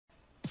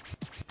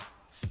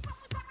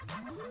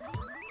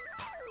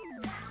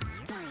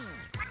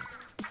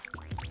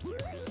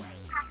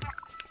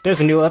There's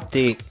a new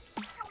update.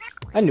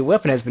 A new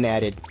weapon has been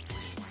added.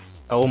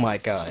 Oh my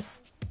god.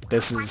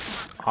 This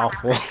is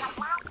awful.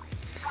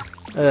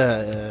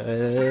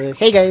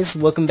 Hey guys,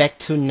 welcome back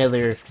to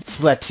another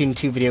Splatoon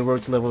 2 video,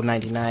 road to level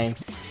 99.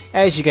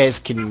 As you guys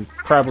can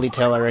probably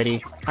tell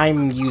already,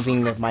 I'm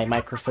using my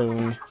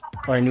microphone,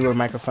 or a newer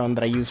microphone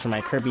that I use for my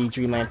Kirby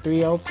Dream Land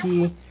 3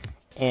 LP,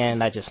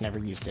 and I just never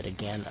used it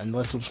again,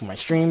 unless it was for my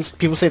streams.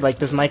 People say like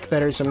this mic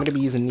better, so I'm going to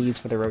be using these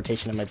for the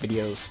rotation of my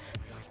videos,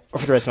 or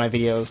for the rest of my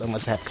videos,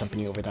 unless I have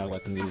company over there, I'll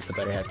let them use the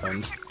better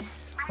headphones,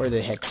 or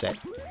the headset.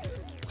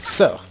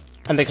 So,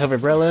 Undercover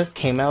Umbrella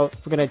came out,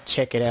 we're gonna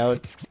check it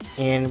out,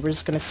 and we're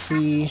just gonna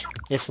see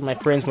if some of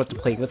my friends want to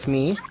play with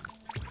me.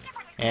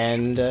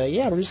 And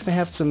yeah, we're just gonna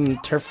have some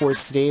turf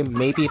wars today.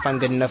 Maybe if I'm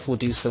good enough, we'll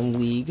do some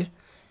league,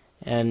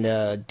 and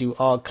do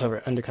all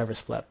undercover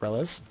splat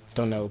umbrellas.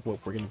 Don't know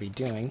what we're gonna be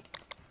doing.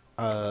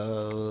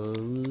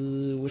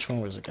 Which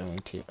one was it going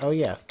to? Oh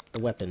yeah, the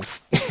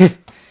weapons.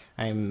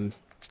 I'm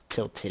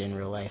tilted in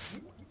real life.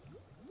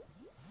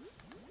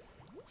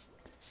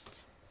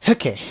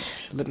 Okay,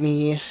 let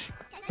me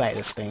buy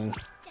this thing.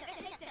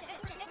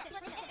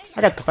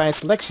 I got the fine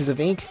selections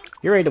of ink.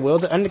 You're ready to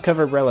wield the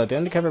undercover umbrella. The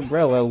undercover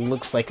umbrella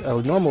looks like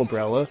a normal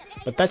umbrella,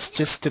 but that's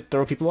just to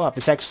throw people off.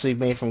 It's actually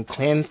made from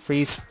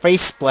clan-free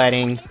face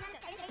splatting.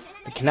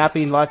 The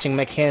canopy launching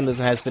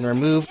mechanism has been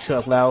removed to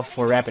allow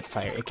for rapid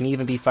fire. It can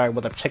even be fired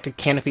while the protected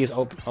canopy is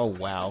open. Oh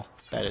wow,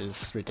 that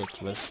is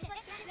ridiculous.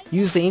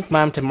 Use the ink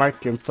bomb to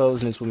mark your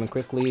foes and his women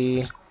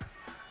quickly.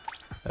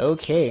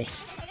 Okay,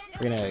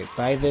 we're gonna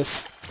buy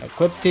this. I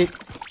equipped it,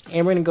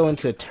 and we're gonna go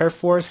into a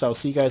turf war, so I'll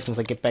see you guys once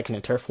I get back in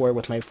a turf war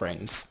with my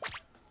friends.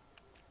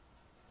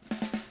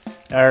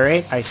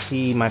 Alright, I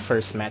see my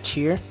first match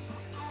here.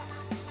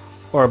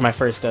 Or my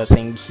first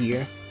thing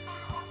here.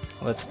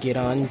 Let's get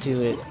on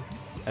to it.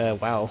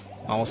 Wow.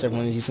 Almost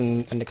everyone is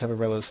using undercover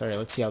umbrellas. Alright,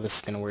 let's see how this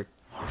is gonna work.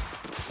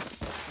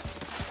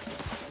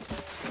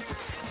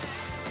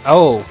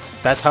 Oh,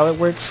 that's how it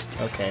works?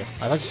 Okay.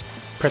 I'll just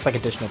press like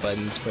additional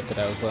buttons for it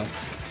out as well.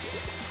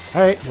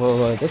 Alright,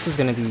 well, this is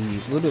gonna be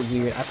a little bit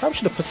weird. I probably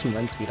should have put some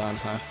run speed on,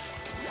 huh?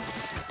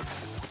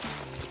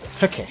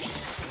 Okay,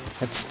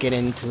 let's get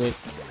into it.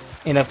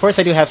 And of course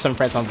I do have some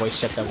friends on voice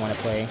chat that want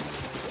to play,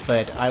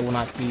 but I will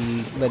not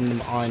be letting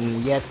them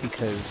on yet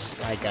because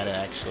I gotta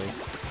actually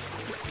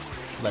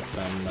let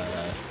them,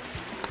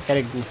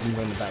 gotta do some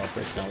run the battle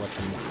first and I'll let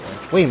them play.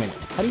 Wait a minute,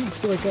 how do you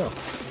still let go?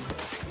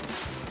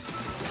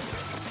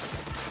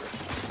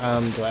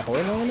 Do I hold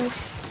it long enough?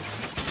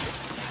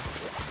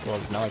 Well,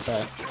 not like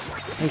that.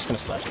 I'm just gonna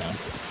slash down.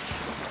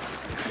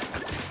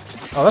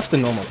 Oh, that's the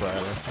normal brawler,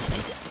 I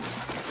think.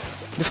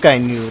 This guy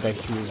knew that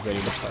he was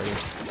ready to party.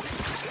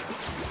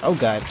 Oh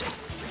god.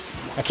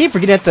 I keep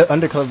forgetting that the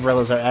undercover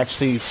umbrellas are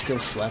actually still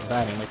slap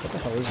batting. Like, what the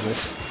hell is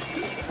this?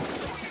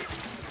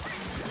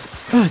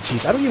 Oh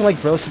jeez, I don't even like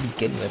umbrellas to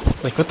begin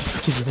with. Like, what the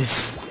fuck is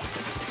this?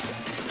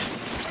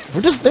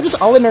 They're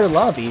just all in our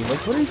lobby.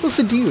 Like, what are we supposed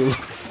to do?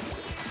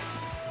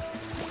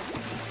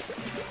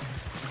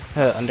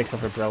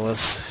 Undercover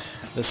umbrellas.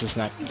 This is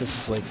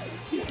like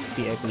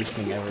the ugliest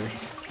thing ever.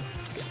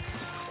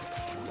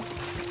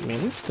 I mean,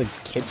 at least the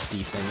kit's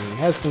decent. I mean, it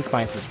has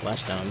Inkmine for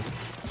Splashdown.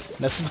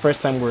 This is the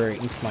first time where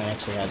Inkmine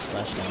actually has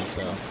Splashdown,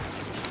 so I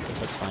guess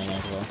that's fine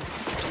as well.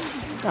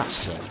 Ah,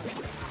 shit.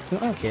 No,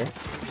 I don't care.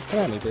 Come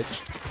at me,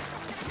 bitch.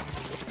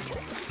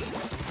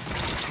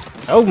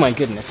 Oh my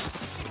goodness.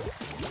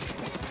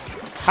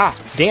 Ha!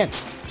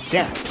 Dance!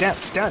 Dance!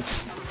 Dance!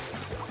 Dance!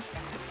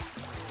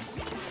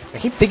 I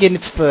keep thinking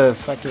it's the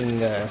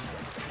fucking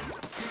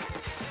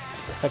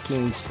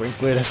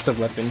sprinkler that's the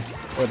weapon,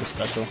 or the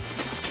special.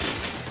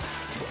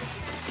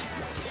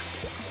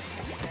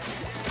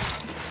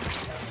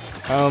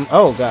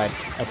 Oh god.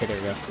 Okay, there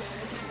we go.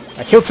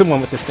 I killed someone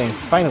with this thing,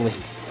 finally.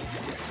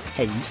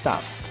 Hey, you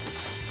stop.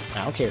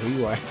 I don't care who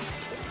you are.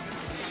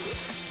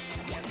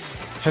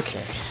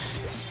 Okay.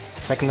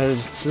 Second letter,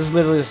 this is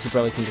literally this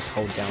umbrella you can just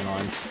hold down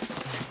on.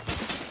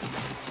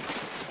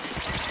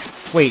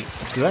 Wait,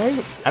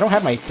 I don't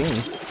have my thing,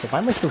 so why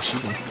am I still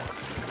shooting?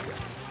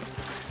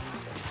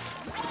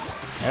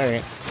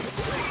 Alright.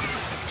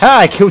 Ha!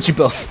 I killed you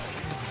both!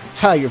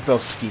 Ha! You're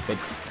both stupid.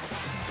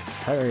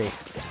 Alright.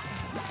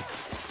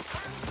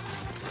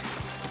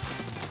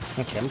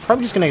 Okay, I'm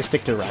probably just gonna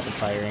stick to rapid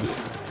firing.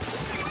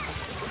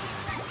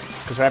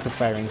 Because rapid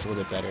firing is a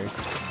little bit better,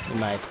 in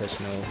my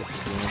personal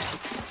experience.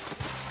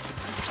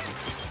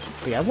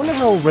 But yeah, I wonder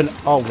how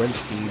all run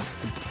speed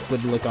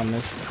would look on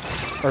this.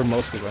 Or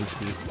mostly run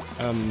speed.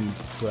 Well,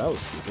 that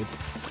was stupid.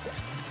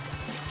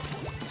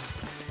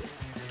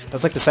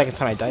 That's like the second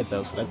time I died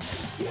though, so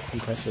that's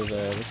impressive.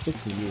 Let's get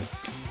to you.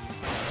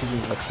 So you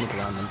can like sneak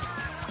around them.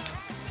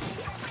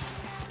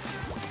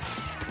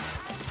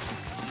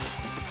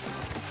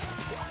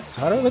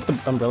 So how do I let the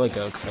umbrella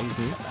go? Because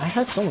I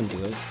had someone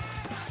do it.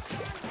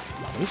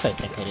 At least I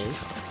think it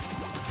is.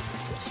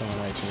 Someone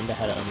on my team that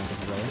had an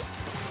umbrella.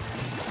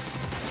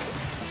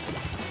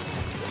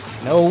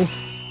 No!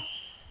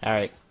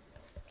 Alright.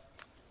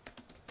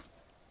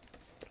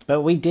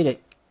 But we did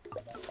it.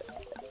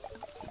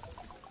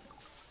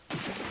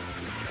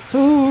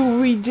 Ooh,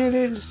 we did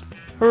it!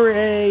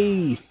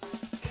 Hooray!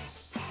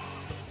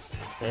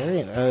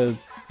 Alright,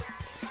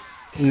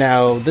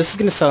 now, this is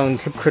gonna sound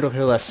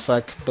hypocritical as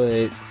fuck,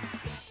 but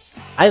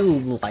I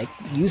like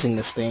using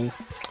this thing.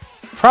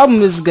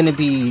 Problem's gonna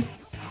be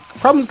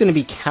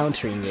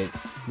countering it,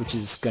 which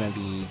is gonna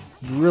be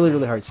really,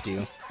 really hard to do.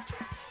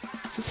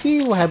 So let's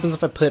see what happens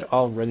if I put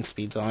all run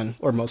speeds on,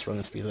 or most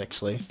run speeds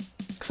actually,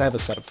 because I have a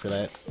setup for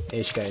that,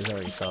 as you guys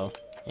already saw,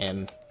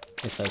 and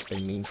this has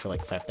been mean for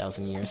like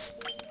 5,000 years.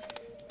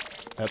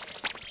 Oh,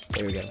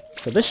 there we go.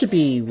 So this should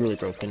be really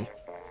broken.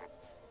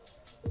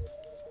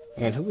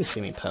 And who was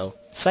Simi Po?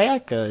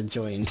 Sayaka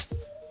joined.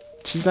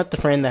 She's not the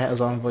friend that was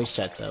on voice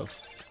chat though.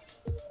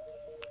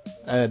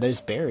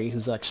 There's Barry,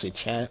 who's actually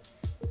chat.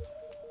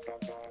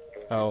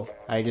 Oh,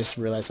 I just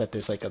realized that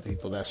there's like other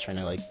people that's trying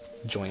to like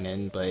join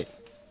in, but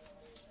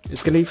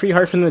it's gonna be pretty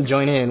hard for them to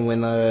join in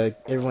when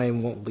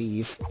everyone won't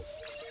leave.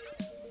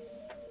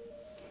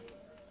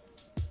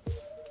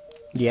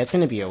 Yeah, it's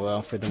gonna be a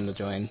while for them to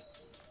join.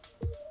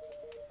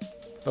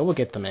 But we'll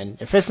get them in.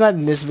 If it's not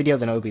in this video,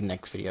 then it'll be the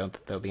next video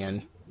that they'll be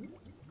in.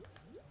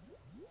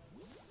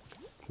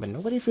 But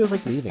nobody feels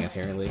like leaving,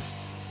 apparently.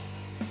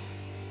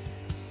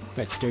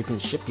 Let's start in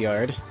the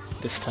shipyard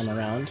this time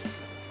around.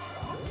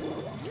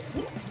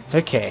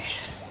 Okay.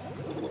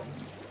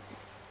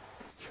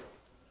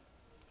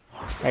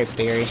 Alright,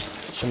 Barry.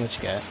 Show me what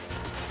you got.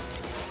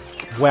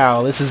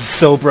 Wow, this is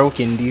so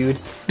broken, dude.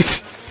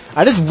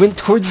 I just went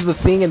towards the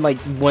thing in like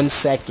 1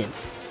 second.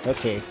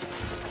 Okay.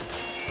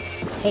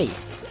 Hey.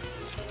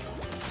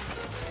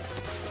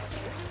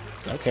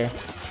 Okay.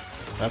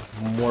 I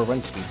have more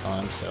run speed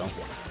on, so...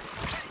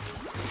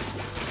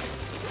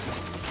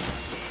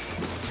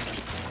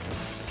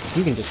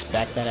 You can just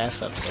back that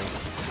ass up, so...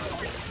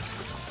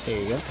 There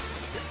you go.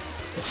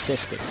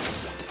 Assist it.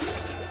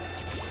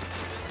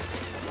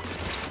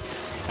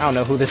 I don't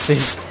know who this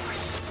is.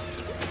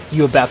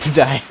 You about to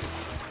die.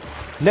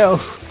 No!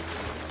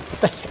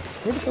 What the heck?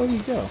 Where the hell do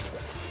you go?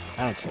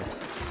 I don't care.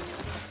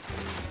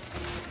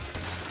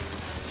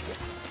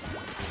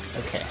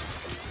 Okay.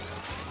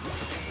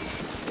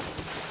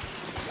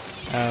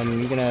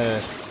 You're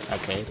gonna...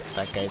 Okay,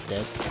 that guy's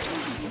dead.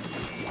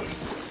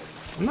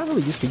 I'm not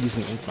really used to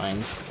using ink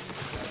mines.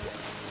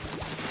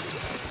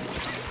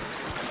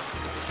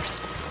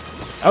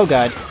 Oh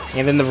god.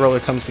 And then the roller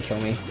comes to kill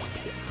me. I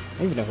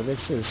don't even know who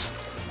this is.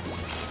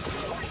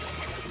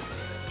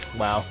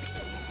 Wow.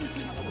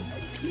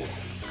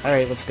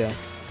 Alright, let's go.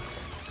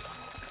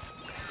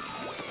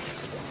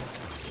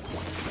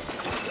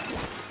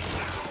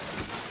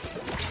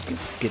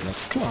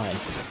 Goodness, come on.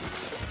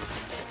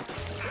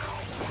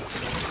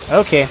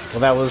 Okay,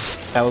 well that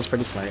was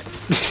pretty smart.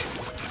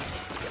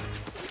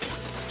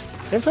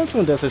 Every time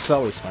someone does this, it's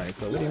always smart,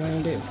 but what do you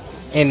want to do?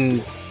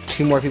 And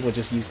 2 more people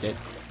just used it.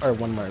 Or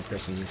 1 more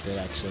person used it,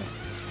 actually.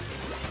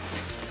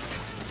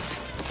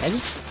 Can I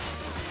just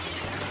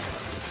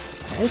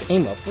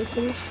aim upward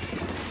for this?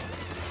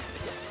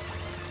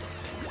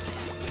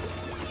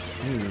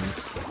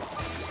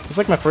 It's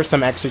like my first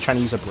time actually trying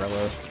to use a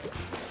umbrella.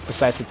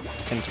 Besides the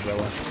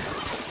umbrella.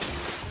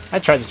 I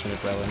tried to turn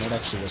umbrella and it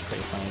actually was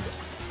pretty fun.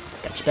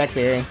 Got you back,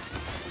 Barry.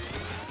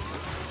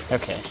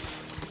 Okay.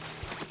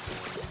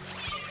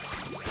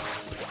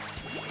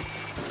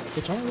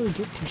 Bitch, I don't really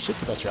give 2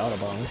 shits about your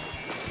Autobahn.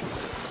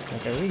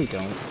 Like, I really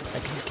don't. I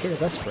could care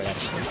less for it,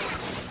 actually.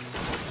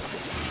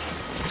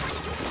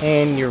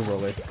 And you're a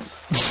roller.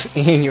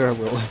 And you're a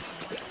roller.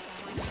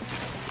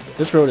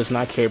 This roller does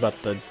not care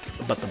about the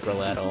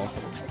umbrella at all.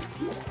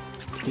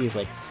 He's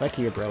like, fuck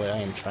you, umbrella, I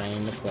am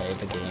trying to play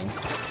the game.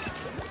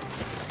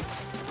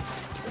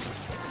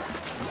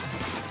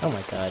 Oh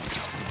my god.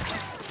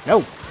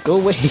 No! Go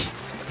away!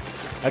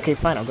 Okay,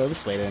 fine, I'll go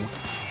this way then.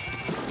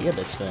 Be a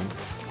bitch then.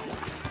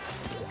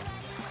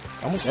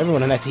 Almost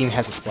everyone on that team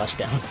has a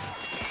splashdown.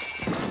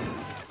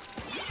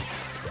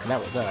 And that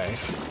was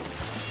ours.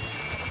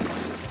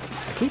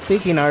 I keep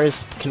thinking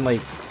ours can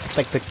like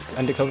the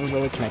undercover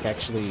roller can like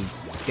actually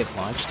get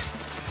launched.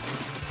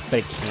 But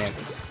it can't.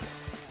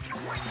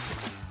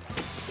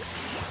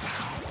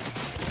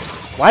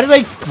 Why do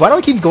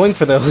I keep going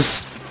for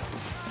those?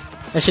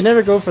 I should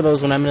never go for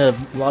those when I'm in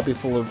a lobby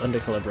full of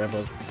undercover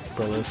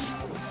brawlers.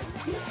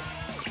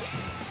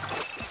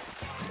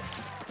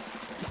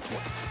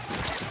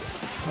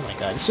 Oh my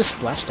god, it's just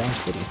Splashdown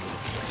City.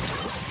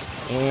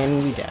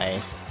 And we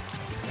die.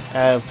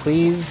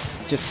 Please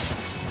just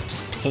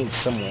paint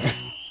somewhere.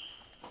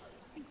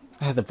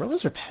 The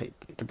brawlers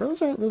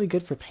aren't really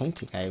good for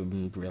painting,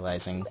 I'm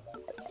realizing.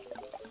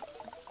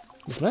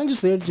 This man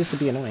just there just to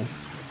be annoying.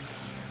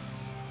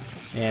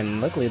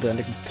 And luckily the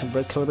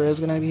undercover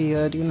is gonna be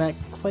doing that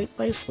quite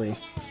nicely.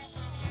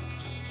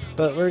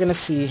 But we're gonna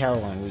see how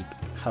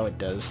it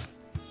does.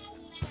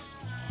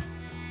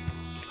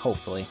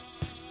 Hopefully.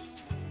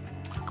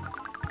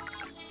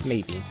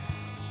 Maybe.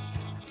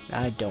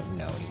 I don't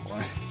know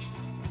anymore.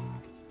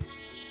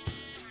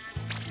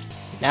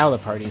 Now the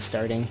party's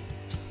starting.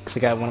 Because I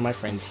got one of my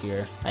friends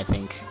here, I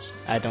think.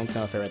 I don't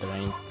know if I read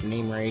the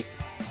name right.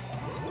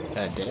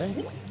 Did I?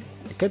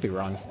 I could be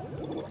wrong.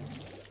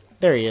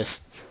 There he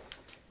is.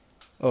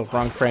 Oh,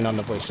 wrong friend on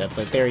the voice chat,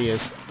 but there he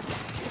is.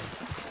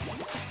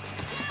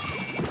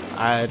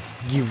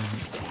 You...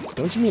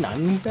 Don't you mean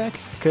I'm back?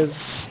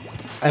 Because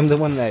I'm the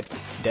one that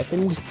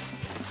deafened?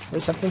 Or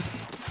something?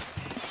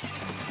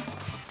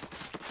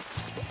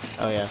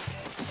 Oh, yeah.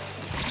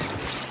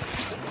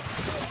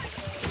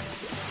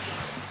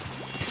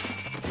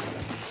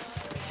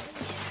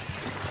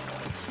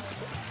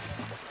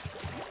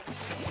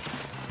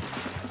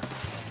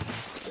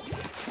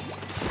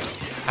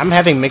 I'm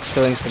having mixed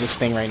feelings for this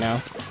thing right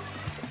now.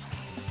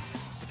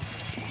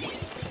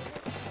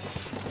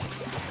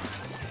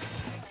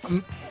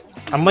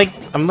 I'm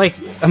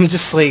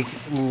just like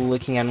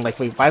looking at him like,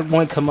 wait, why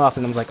won't it come off?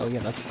 And I'm like, oh yeah,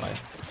 that's why.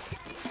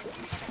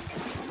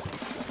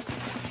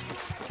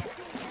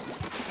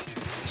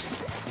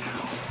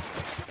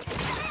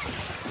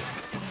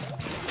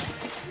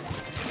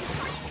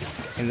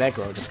 And that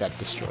girl just got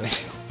destroyed.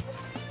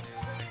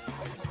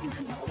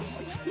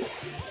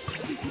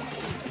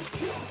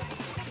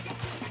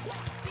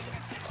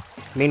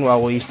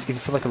 Meanwhile, well, you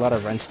feel like a lot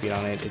of run speed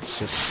on it. It's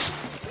just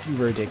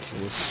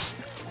ridiculous.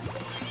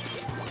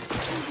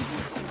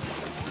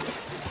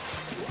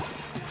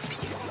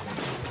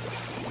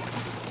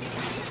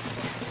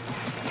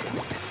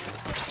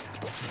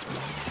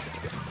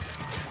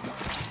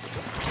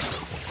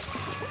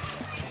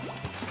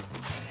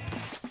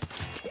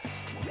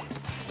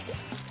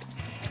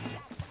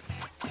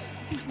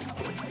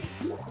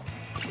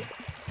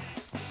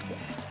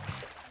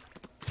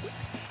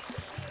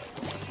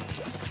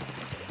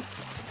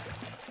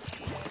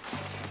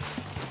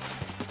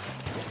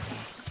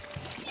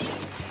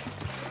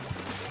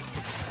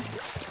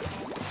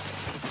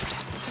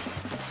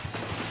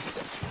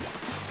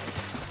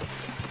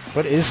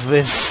 What is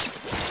this?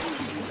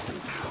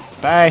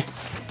 Bye.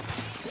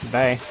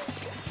 Bye.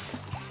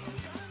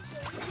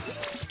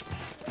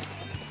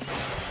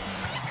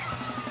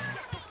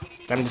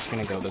 I'm just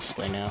gonna go this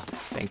way now.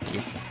 Thank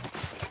you.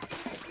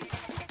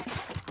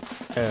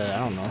 I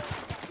don't know.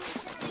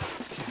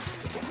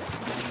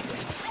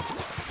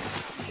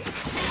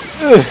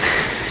 Ugh.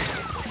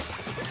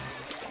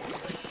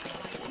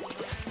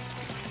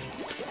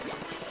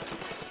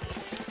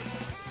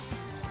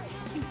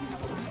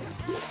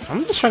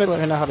 I'm just trying to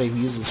learn how to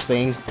use this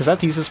thing, because I have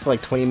to use this for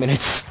like 20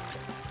 minutes.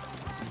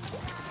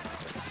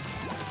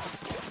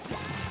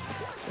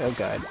 Oh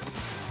god.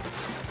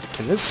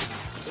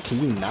 Can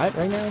you not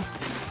right now?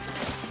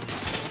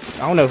 I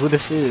don't know who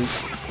this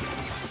is.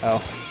 Oh.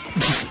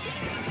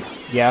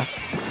 Yeah.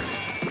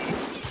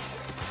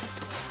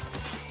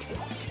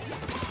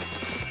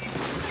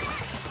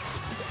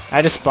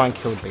 I just spawn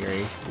killed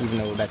Barry, even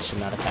though that should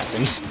not have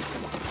happened.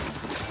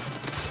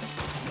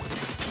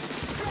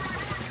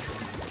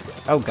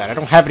 Oh god, I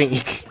don't have any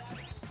ink.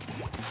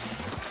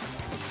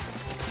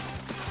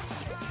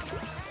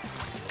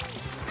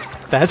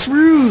 That's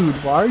rude!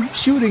 Why are you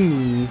shooting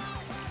me?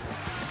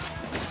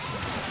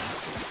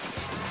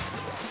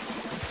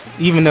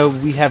 Even though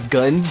we have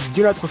guns,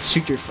 you're not supposed to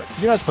shoot your friend.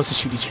 You're not supposed to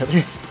shoot each other.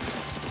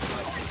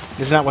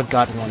 This is not what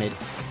God wanted.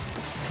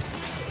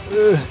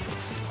 Ugh.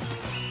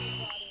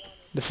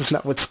 This is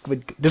not what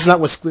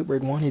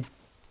Squidward wanted.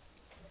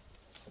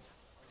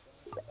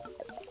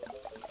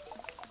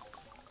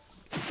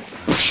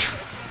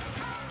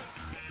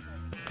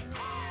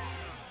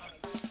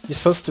 You're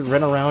supposed to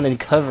run around and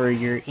cover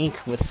your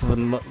ink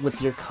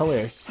with your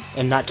color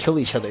and not kill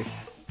each other.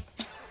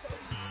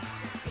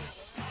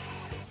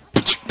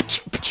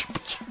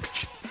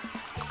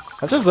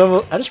 I just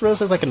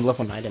realized there's like a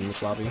level 9 in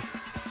this lobby.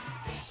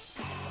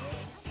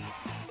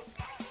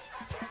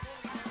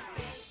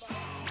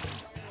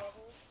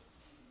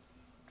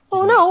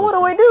 Oh no, what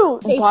do I do?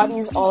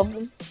 Bodies, all of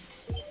them.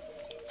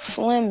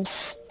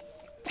 Slims.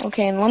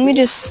 Okay, and let me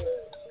just...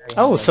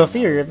 Oh,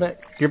 Sophia, you're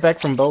back. You're back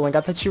from bowling. I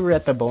thought you were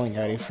at the bowling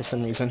alley for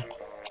some reason.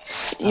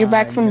 You're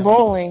back from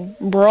bowling.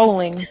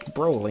 Brawling.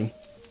 Brawling.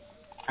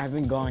 I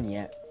haven't gone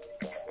yet.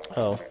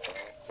 Oh.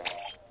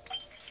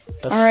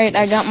 Alright,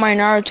 nice. I got my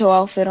Naruto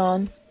outfit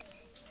on.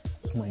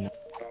 Oh my god.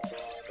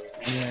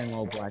 I'm wearing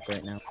all black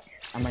right now.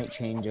 I might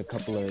change a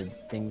couple of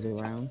things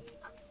around.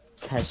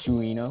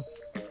 Kashino.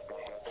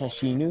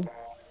 Kashinu?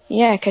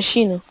 Yeah,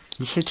 Kashinu.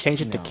 You should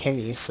change it to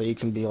Kenny so you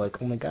can be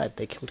like, oh my god,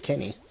 they killed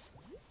Kenny.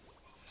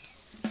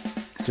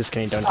 Just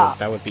kidding, don't do it.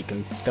 That would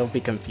be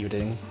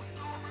confusing.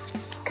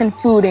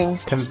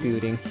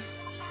 Confuting.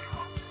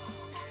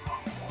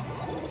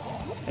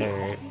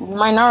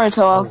 My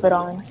Naruto outfit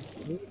on.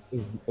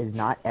 Is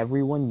not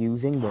everyone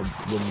using the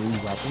new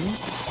weapon?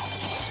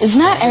 Is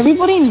not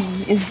everybody...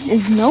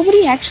 Is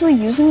nobody actually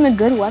using the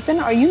good weapon?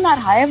 Are you not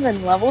high of a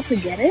level to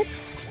get it?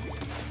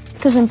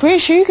 Because I'm pretty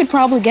sure you could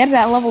probably get it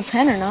at level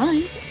 10 or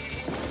 9.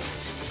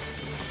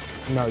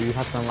 No, you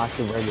have to unlock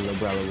the regular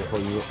brawler before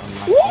you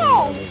unlock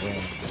Whoa! the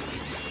ring.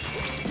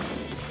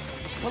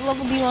 What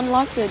level do you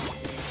unlock it?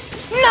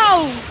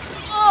 No!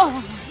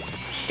 Oh!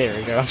 There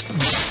we go.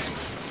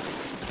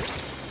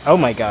 Oh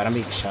my god, I'm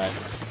being shot.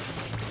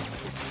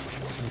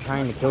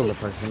 trying to kill the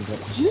person, but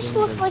He just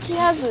looks like he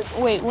has a...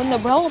 Wait, when the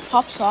umbrella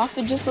pops off,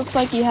 it just looks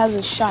like he has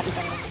a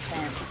shotgun in his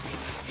hand.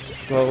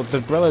 Well, the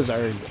umbrellas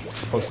are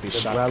supposed to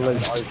be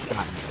umbrellas shotguns. are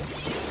shot.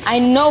 I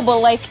know, but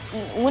like,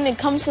 when it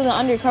comes to the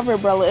undercover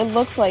umbrella, it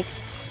looks like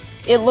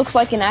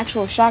an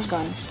actual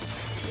shotgun.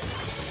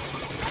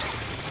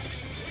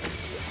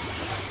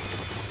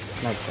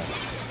 Nice shot.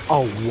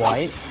 Oh,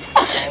 what?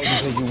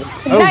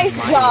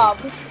 Nice job!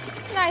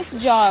 Nice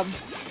job!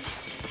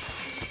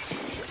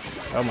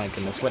 Oh my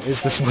goodness, what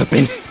is this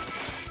weapon?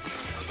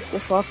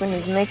 This weapon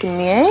is making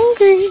me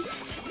angry.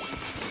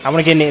 I want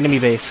to get in the enemy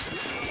base.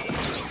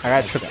 I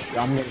got tripped.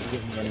 I'm gonna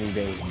get in the enemy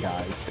base,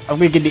 guys. I'm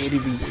gonna get in the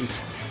enemy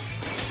base.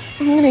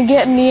 I'm gonna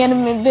get in the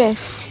enemy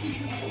base.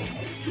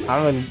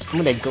 I'm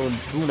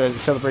gonna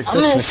celebrate I'm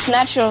gonna Christmas.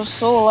 snatch your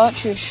soul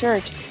out your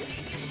shirt.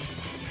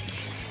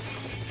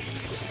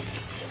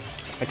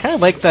 I kind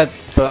of like that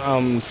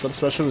the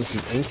sub-special is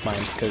ink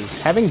mimes, because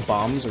having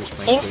bombs or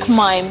sprinklers... Ink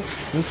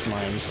mimes. Ink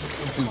mimes.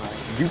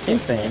 You can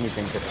say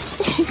anything to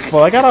them.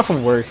 Well, I got off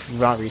of work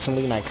not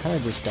recently, and I kind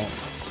of just don't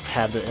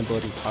have the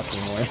ability to talk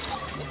anymore.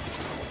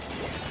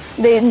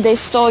 They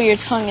stole your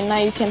tongue and now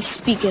you can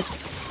speak it.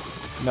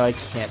 No, I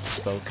can't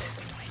spoke.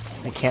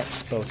 I can't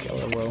spoke,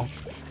 lol.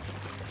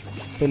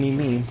 Funny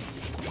me.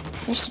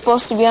 You're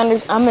supposed to be I'm a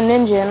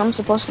ninja and I'm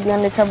supposed to be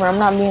undercover. I'm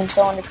not being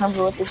so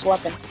undercover with this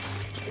weapon.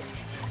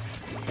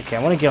 Okay,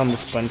 I want to get on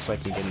this sponge so I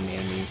can get in the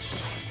enemy.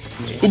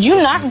 Did you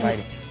not?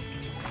 Fighting.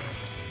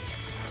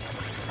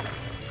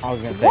 I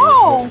was gonna say.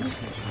 Whoa!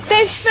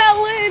 They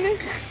fell in!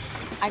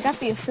 I got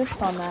the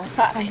assist on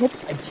that. I hit.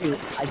 I killed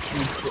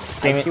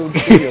Damn it. Theo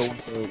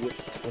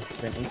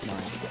with an ink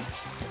mine.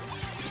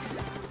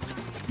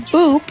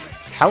 Boop.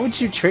 How would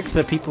you trick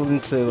the people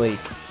into, like,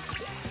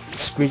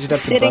 squeezing up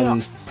Sitting the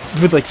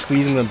button with, like,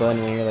 squeezing the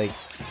button when you're, like,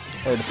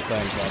 or the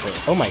sponge, rather.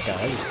 Oh my god,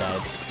 I just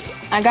died.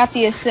 I got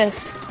the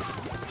assist.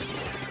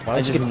 Why I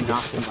did just you get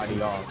knocked this?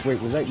 somebody off.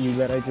 Wait, was that you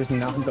that I just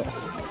knocked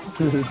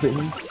off?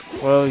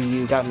 Well,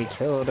 you got me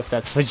killed, if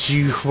that's what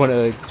you want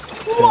to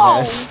Whoa!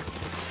 guess.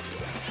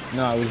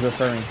 No, I was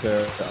referring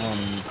to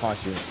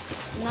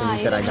Cautious. Nah, you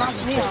you said I got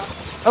knocked me me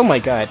off. Oh my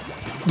god.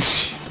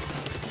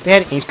 They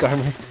had ink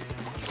armor.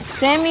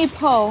 Sammy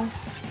Poe.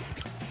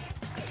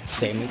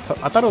 Sammy Po-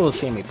 I thought it was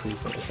Sammy Poo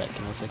for a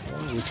second. I was like, why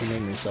would you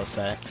name yourself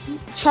that?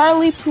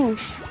 Charlie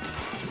Poof.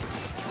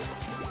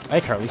 I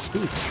like Harley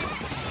Spooks.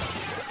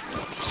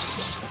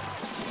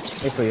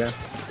 Hey, Clea.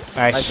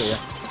 Alright, Hi, Clea.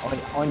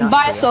 Oh, not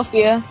Bye, Clea.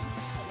 Sophia.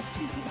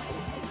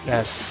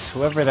 yes,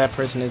 whoever that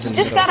person is in the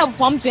Just middle. gotta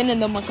bump into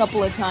them a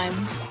couple of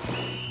times.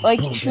 Like,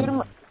 shoot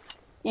them.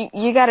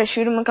 You gotta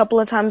shoot them a couple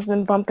of times and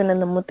then bump into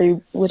them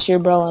with your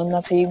umbrella, and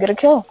that's how you get a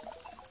kill.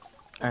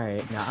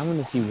 Alright, now I want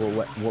to see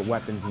what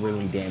weapons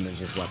really damage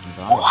this weapon.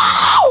 So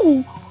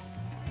Wow!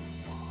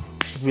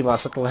 We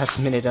lost at the last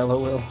minute,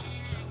 lol.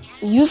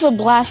 Use a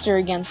blaster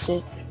against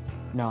it.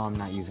 no, I'm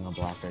not using a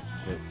blaster.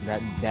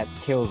 That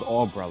kills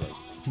all brothers.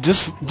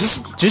 Just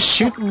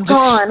shoot,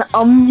 Gone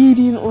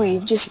immediately.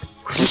 Just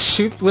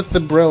shoot with the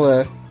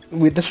umbrella.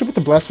 Just shoot with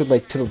the blaster,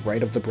 like, to the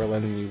right of the umbrella,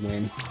 and then you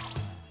win.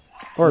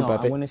 Or No,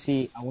 above I it. want to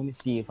see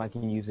if I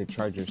can use a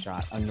charger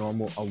shot, a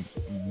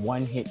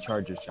one-hit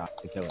charger shot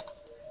to kill it.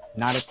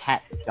 Not a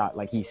tap shot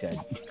like he said.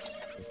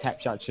 This tap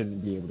shot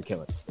shouldn't be able to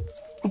kill it.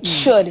 it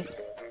should.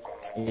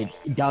 It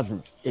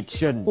doesn't. It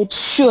shouldn't. It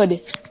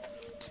should.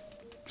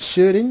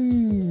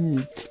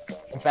 Shouldn't.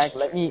 In fact,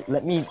 let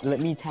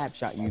me tap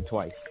shot you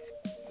twice.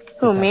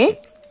 Who, me?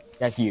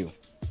 That's you.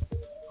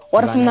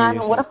 What Cause if I I'm know not?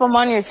 you're What if I'm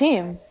on your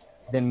team?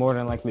 Then more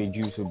than likely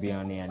Juice will be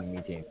on the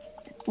enemy team.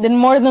 Then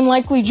more than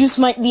likely, Juice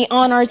might be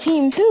on our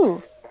team too.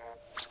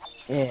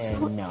 Yeah,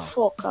 no.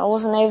 Fuck! I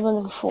wasn't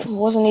even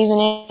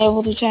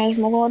able to change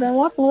my golden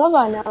weapon, was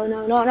I?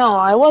 No,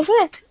 I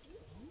wasn't.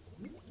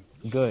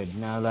 Good.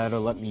 Now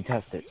that'll let me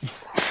test it.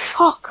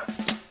 Fuck.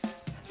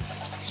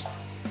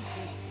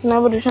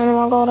 Never to change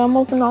my golden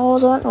weapon. No, I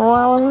wasn't. No,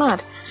 I was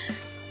not.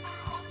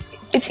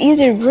 It's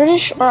either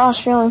British or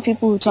Australian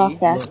people who talk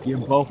fast. Look,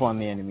 you're both on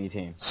the enemy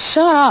team.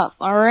 Shut up,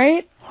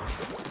 alright?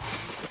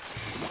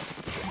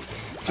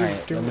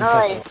 Alright, let me test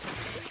Alright.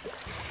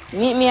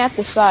 Meet me at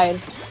the side.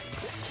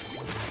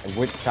 it.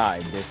 Which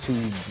side? There's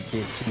two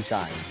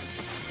sides.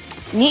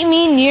 Meet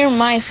me near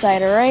my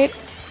side, alright?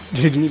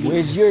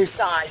 Where's your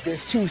side?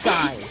 There's two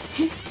sides.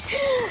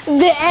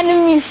 The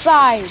enemy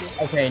side!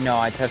 Okay, no,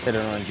 I tested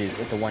it on Juice.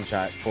 It's a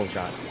one-shot, full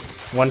shot.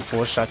 One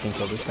full shot can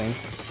kill this thing.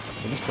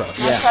 This is gross.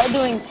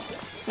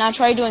 Now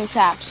try doing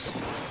taps.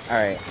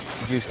 Alright,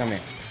 Juice, come here.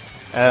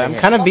 I'm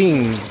kind of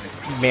being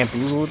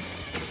bamboozled.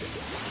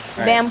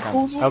 Alright,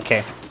 Bamboozled?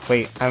 Okay,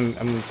 wait, I'm,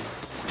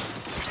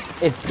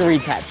 It's 3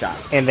 tap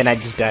shots. and then I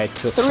just died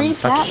to Three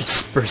some fucking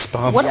taps? burst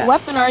bomb. What Yes.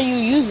 weapon are you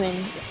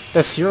using?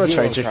 That's Hero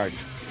Zero Charger. charge.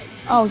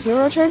 Oh,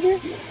 Hero Charger?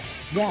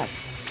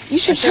 Yes. You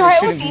should said try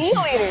it it with shouldn't be-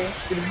 E-Leader.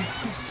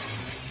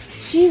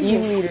 Jesus.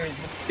 E-Leader would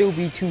still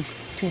be two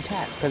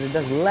taps, because it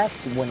does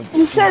less when it's...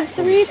 You said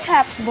 3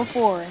 taps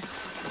before.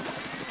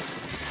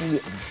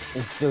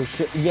 It still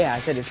should... Yeah, I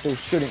said it still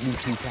shouldn't be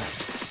 2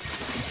 taps.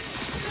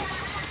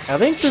 I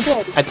think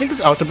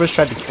this Octopus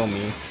tried to kill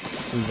me.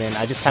 and then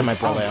I just had my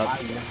brother out.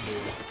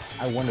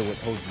 I wonder what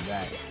told you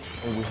that.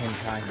 Maybe him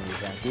trying to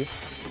attack you.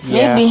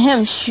 Yeah.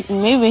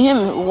 Maybe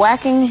him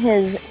whacking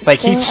his Like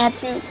thing at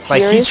you.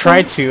 like he furiously.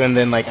 tried to, and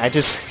then like I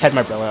just had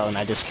my brother out and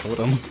I just killed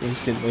him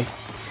instantly.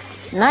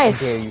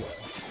 Nice.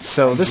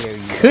 So this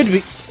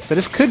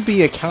could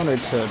be a counter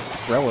to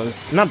Brella,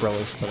 not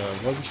Brella's, but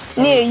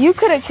Yeah, you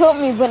could have killed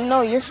me, but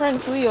no, your friend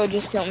Fuyo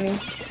just killed me.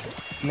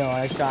 No,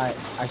 I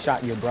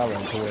shot your brother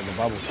into where the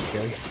bubble could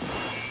kill you.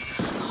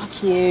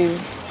 Fuck you.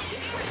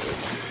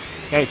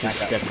 I just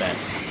step back.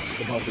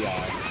 The both of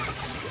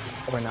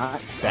y'all. Or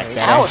not. Back Alright.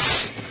 that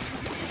ass.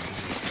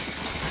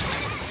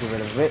 Get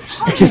rid of it.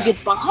 How'd you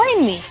get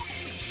behind me?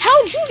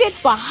 How'd you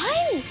get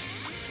behind me?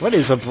 What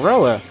is a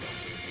Brella?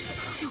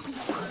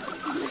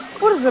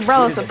 What is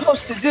Umbrella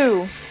supposed to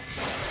do?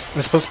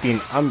 It's supposed to be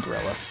an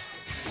umbrella,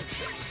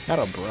 not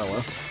a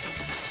umbrella.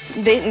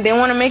 They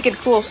want to make it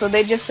cool, so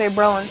they just say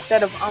umbrella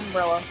instead of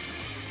umbrella.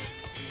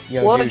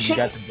 Yo, Well, dude, you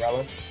got the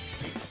umbrella?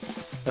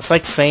 It's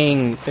like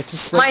saying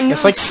My new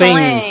it's like slang.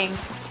 saying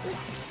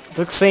it's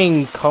like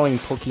saying calling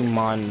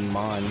Pokemon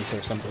Mons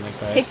or something like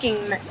that.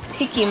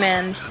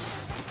 Picky-mans.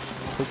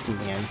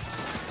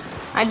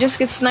 Pokemon. I just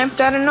get sniped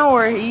out of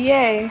nowhere.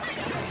 Yay.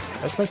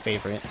 That's my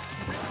favorite.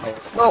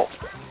 Well,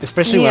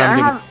 Especially when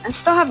yeah, I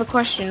still have a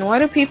question. Why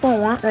do people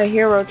want a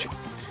hero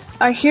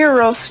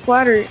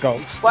splatter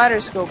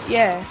scope?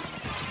 Yeah.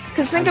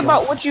 Cause think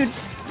about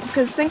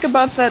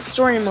that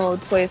story mode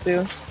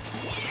playthrough.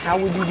 How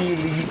would you be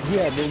able to use...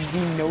 Yeah, there'd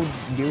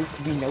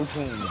be no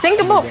change. Think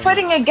about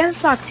fighting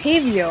against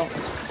Octavio.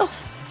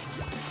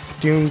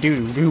 Doom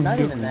doo doo Not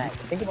doo. even that.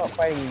 Think about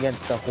fighting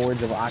against the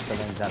hordes of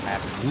Octolings that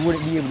happen. You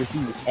wouldn't be able to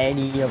see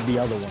any of the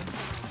other ones.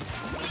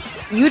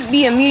 You'd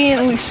be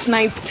immediately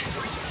sniped.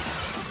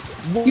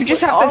 You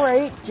just have to...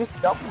 Alright, just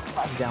double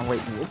splash down right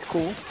here. It's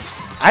cool.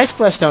 I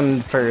splashed down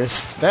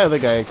first. That other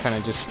guy kind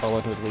of just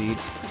followed the lead.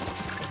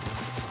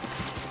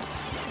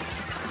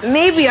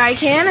 Maybe I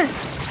can.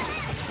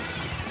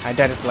 I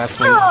died at the last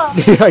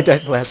minute. I died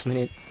at the last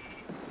minute.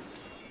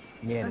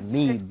 Yeah,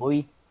 me,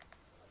 boy.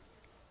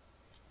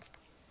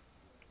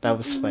 That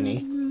was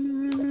funny.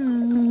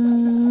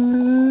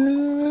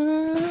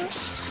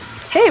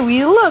 Hey,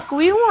 we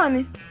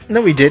won.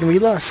 No, we didn't. We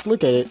lost.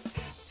 Look at it.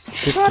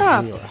 Just Shut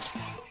up. We lost.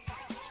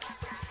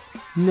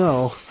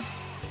 No.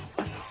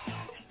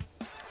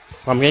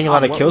 I'm getting a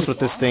lot of kills with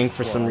this thing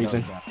for some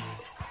reason.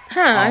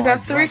 Huh, I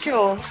got 3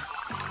 kills.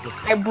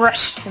 I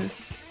brushed him.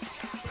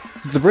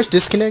 The brush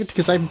disconnected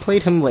because I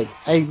played him like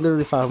I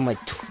literally fought him like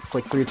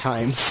 3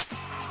 times,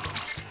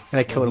 and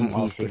I killed him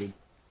all 3.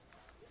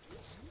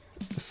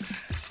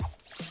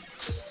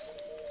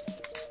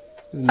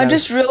 I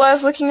just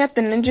realized looking at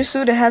the ninja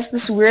suit, it has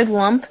this weird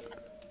lump.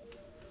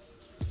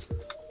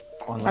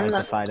 On the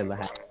side of the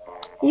hat.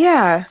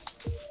 Yeah.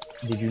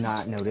 Did you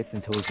not notice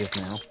until just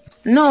now?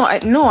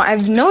 No,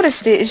 I've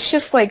noticed it. It's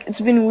just like it's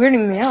been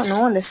weirding me out.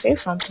 No one to say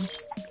something.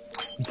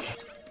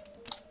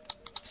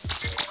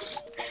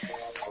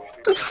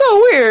 It's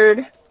so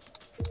weird.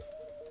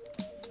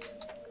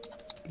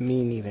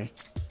 Me neither.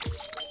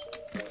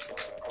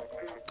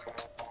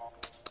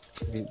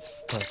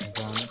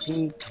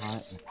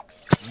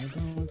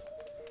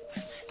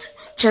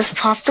 Just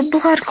pop the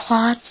blood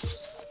clot.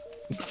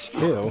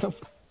 Ew.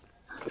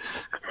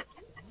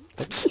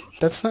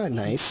 That's not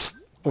nice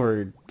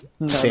or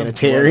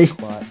sanitary.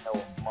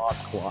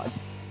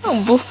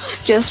 Oh,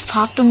 just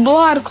pop the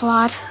blood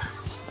clot.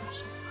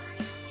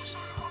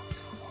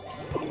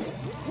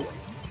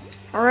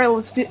 Alright,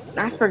 let's do...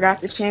 I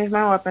forgot to change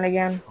my weapon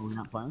again. Oh, we're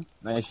not playing?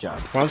 Nice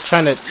job. Well, I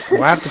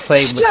have to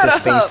play with Shut this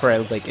thing up. for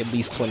like at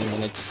least 20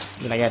 minutes.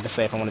 Then I got to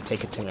say if I want to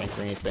take it to rank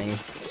or anything.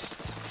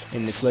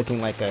 And it's looking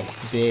like a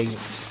big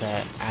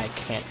fat... I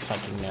can't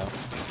fucking know.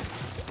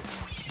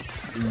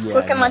 It's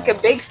looking like a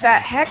big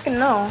fat heck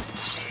no.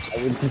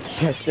 I would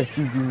suggest that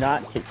you do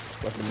not take this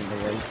weapon in the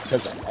race,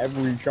 because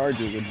every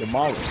charger would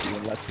demolish you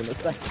in less than a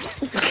second.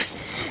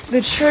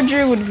 The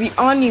charger would be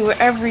on you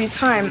every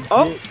time.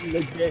 Oh,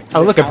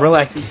 Oh, look, a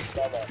Brilliant.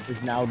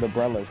 Is now the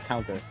Brella's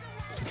counter.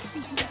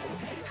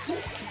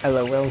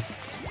 LOL.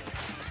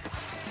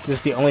 This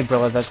is the only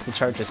Brilla that the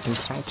Chargers can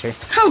counter.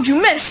 how'd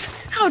you miss?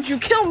 How'd you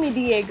kill me,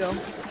 Diego?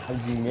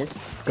 How'd you miss?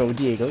 Go,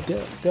 Diego,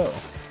 go.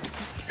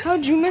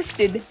 How'd you missed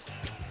it?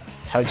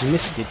 How'd you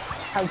missed it?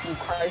 How'd you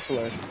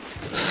Chrysler?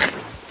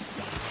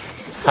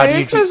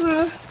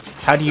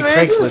 How do you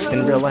Craigslist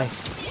in real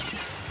life?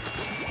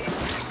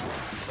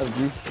 Oh,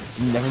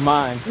 never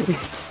mind.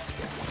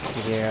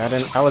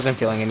 Yeah, I wasn't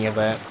feeling any of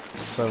that,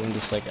 so I'm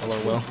just like,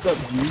 LOL. What's up,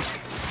 dude?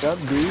 What's up,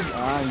 dude?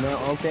 No,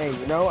 okay,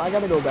 you know, I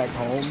gotta go back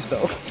home,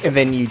 so... And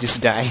then you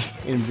just die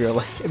in real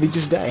life. And you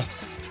just die.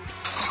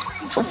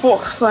 For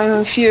fuck's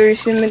I'm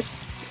furious in it.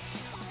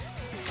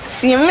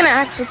 See, I'm gonna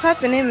ask what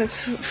type of name is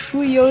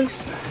Fuyo.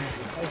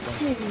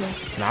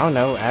 I don't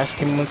know. Ask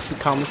him once he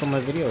comments on my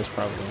videos,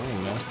 probably. I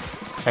don't know.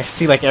 So I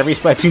see like every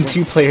Splatoon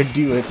 2 player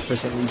do it for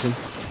some reason.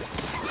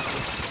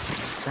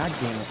 God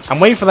damn it. I'm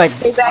waiting for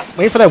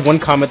that one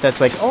comment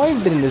that's like, "Oh,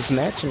 I've been in this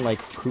match," and like,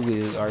 who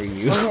are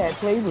you? Oh yeah, I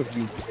played with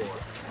you before.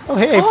 Oh,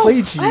 hey, I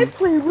played I you.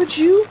 played with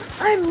you.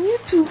 I'm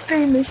YouTube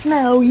famous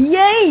now.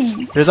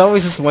 Yay! There's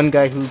always this one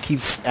guy who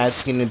keeps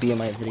asking to be in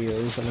my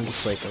videos, and I'm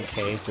just like,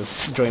 okay,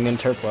 just join in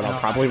Turbo, I'll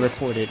probably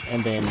record it,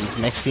 and then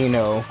next thing you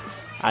know,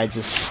 he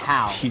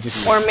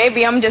just... Or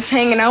maybe I'm just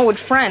hanging out with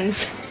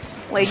friends.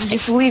 Like,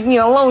 just leave me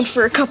alone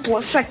for a couple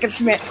of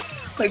seconds, man.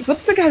 Like,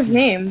 what's the guy's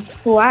name?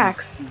 Who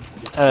acts?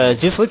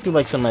 Just look through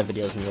like some of my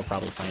videos and you'll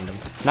probably find him.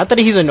 Not that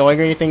he's annoying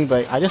or anything,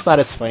 but I just thought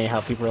it's funny how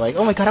people are like,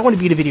 oh my god, I want to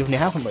be in a video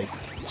now. I'm like,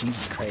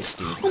 Jesus Christ,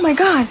 dude. Oh my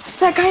god,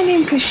 that guy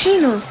named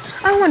Kashino.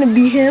 I want to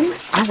be him.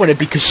 I want to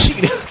be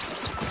Kushida.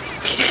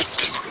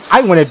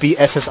 I want to be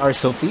SSR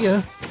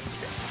Sophia.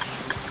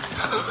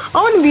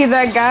 I want to be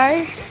that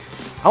guy.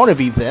 I want to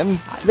be them.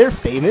 They're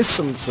famous.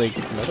 I'm just like,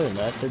 no they're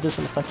not. They're just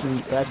in a fucking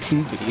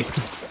Splatoon video.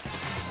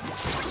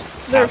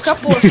 There are a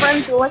couple of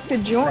friends who like to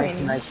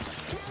join.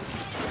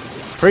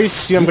 Pretty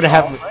soon I'm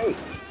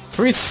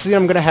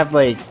gonna have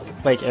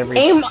like every...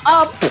 Aim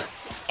up!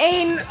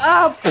 Aim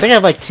up! I think I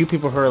have like 2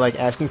 people who are like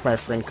asking for my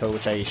friend code,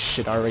 which I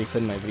should already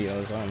put in my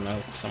videos. I don't know,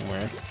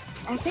 somewhere.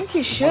 I think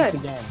you should.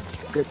 Again,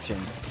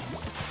 description.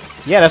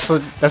 Yeah, that's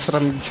what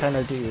I'm trying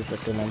to do,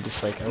 but then I'm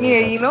just like, oh, Yeah,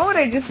 you know what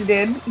I just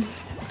did?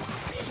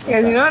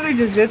 Yeah, you know what I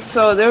just did?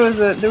 So there was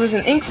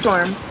an ink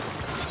storm,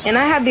 and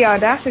I had the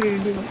audacity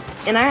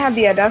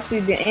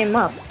to aim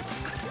up.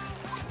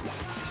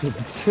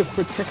 To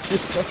protect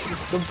yourself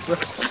from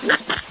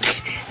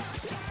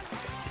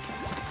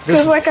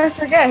Cause like I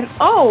forget,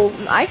 oh,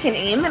 I can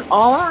aim it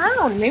all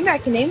around. Maybe I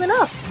can aim it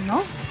up, you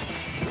know?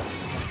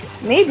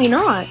 Maybe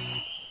not.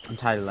 I'm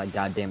tired of like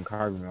goddamn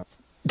carbon.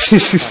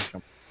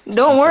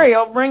 Don't worry,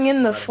 I'll bring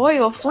in the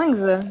foil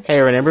flingza.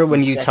 Hey, remember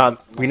when you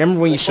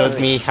showed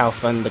me how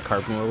fun the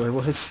carbon roller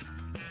was?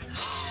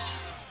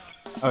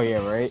 Oh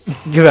yeah, right?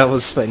 Yeah, that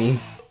was funny.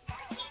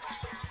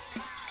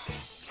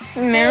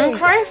 Merry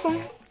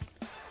Christmas.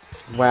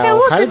 Wow, Hey,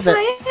 look, how did that...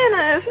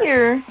 Diana is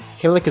here.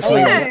 Hey, look, it's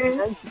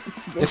Hey.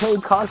 It's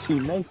only cost you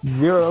nice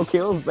 0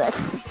 kills back.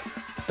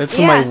 That's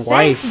Yeah, my thanks,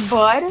 wife.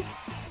 bud.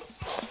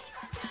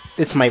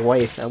 It's my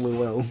wife,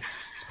 lol.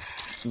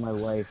 My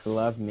wife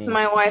love me. It's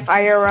my wife,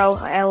 IRL,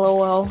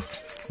 LOL.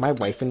 My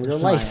wife in real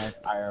It's life.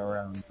 my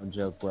IRL, no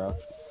joke, bro.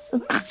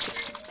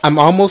 I'm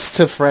almost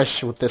to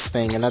fresh with this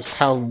thing, and that's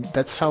how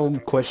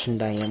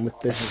questioned I am with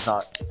this.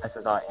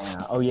 SSR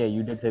Anna. Oh yeah,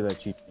 you did say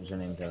that you changed your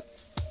name to.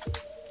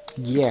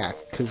 Yeah,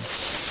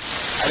 cause...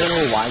 I don't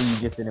know why you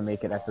just didn't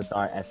make it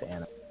SSR S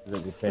Anna.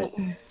 Does it fit?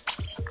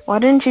 Why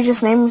didn't you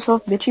just name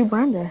yourself Bitchy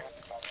Brenda?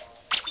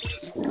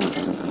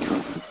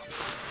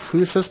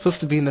 Who's that supposed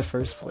to be in the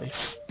first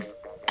place?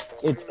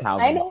 It's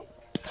Calvin. I know.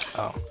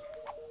 Oh.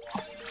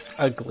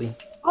 Ugly.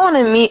 I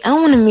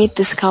wanna meet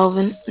this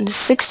Calvin. The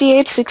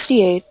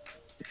 6868.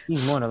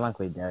 He's more than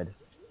likely dead.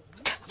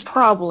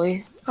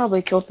 Probably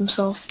killed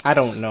himself. I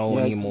don't know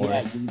anymore.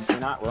 Yeah, you're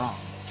not wrong.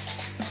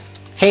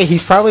 Hey,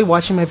 he's probably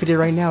watching my video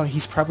right now.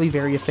 He's probably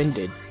very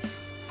offended.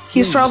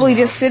 He's probably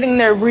just sitting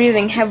there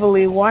breathing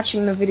heavily,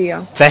 watching the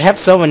video. So I have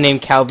someone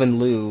named Calvin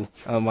Liu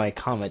on my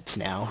comments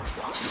now.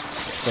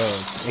 So,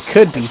 it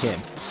could be him.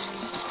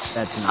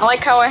 That's I not. like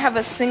how I have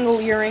a single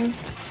earring.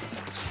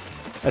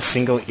 A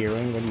single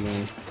earring? What do you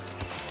mean?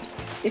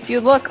 If you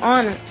look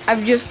on, I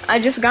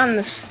just gotten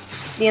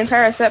the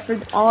entire set for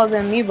all of the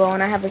amiibo,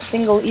 and I have a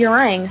single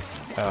earring.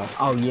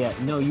 Oh yeah,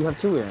 no, you have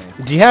 2 earrings.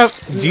 Do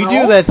you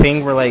do that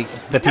thing where like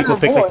the people a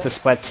pick boy. like the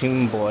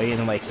Splatoon boy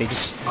and like they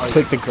just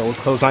put the girl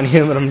clothes on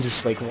him and I'm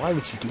just like, why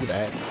would you do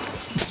that?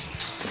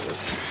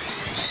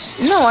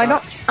 No, I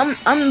don't.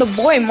 I'm the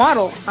boy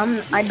model.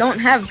 I don't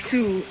have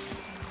 2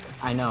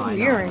 I know.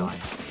 earrings.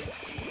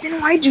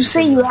 Then why'd you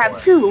say you have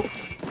 2?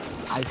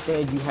 I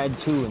said you had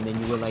 2, and then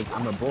you were like,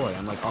 I'm a boy.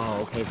 I'm like,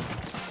 oh, okay.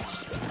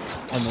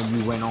 And then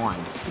you went on.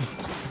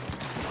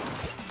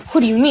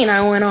 What do you mean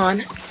I went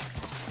on?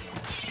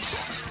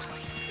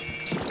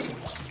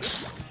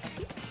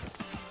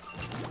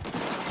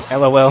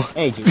 LOL.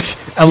 Hey, dude.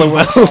 LOL.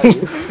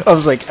 I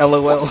was like,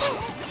 LOL.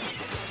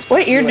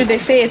 What ear did they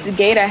say it's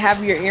gay to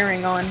have your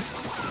earring on?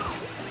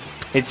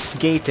 It's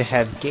gay to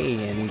have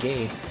gay and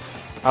gay.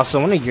 Also,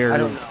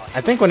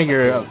 I think one of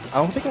your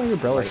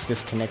umbrellas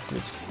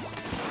disconnected.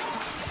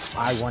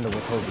 I wonder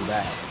what told you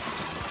that.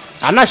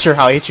 I'm not sure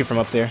how I hit you from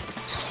up there.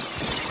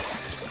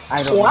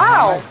 I don't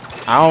Wow. know.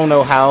 I don't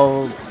know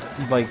how,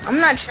 like, I'm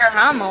not sure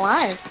how I'm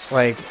alive.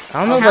 I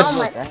don't know How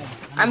about, am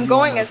I'm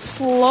going as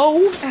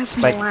slow as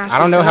Like, molasses. I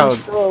don't know and how- I'm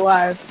still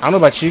alive. I don't know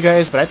about you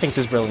guys, but I think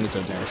this Brilla needs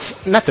a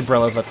nerf. Not the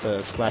Brilla, but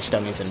the Splash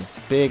Down needs a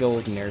big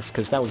old nerf,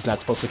 because that was not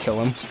supposed to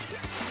kill him.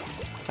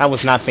 I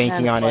was not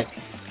banking on it.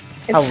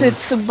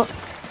 It's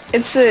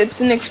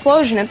an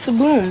explosion. It's a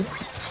boom.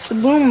 It's a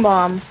boom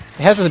bomb.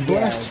 It has a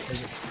blast.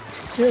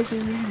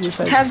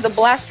 It has the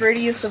blast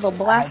radius of a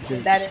blaster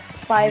that is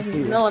 5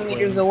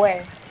 millimeters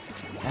away.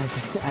 I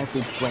have to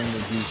explain to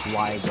Goose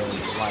why the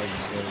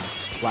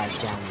flash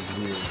down is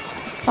weird.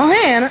 Oh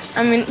hey Anna,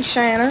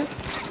 Cheyenne.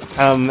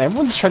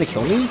 Everyone's trying to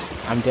kill me.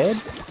 I'm dead.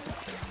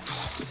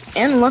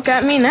 And look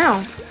at me now.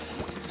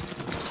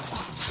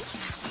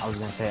 I was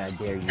gonna say I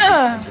dare you.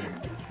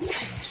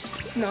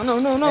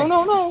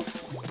 No.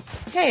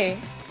 Hey,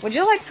 Would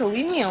you like to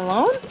leave me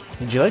alone?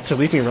 Would you like to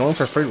leave me alone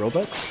for free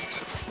Robux?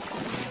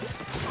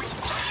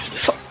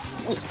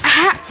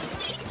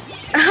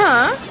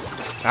 Huh?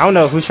 I don't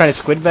know who's trying to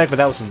squid back, but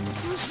that was a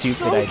stupid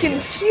So idea.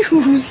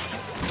 confused.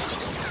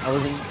 I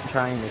wasn't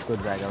trying to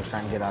squid bag, I was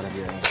trying to get out of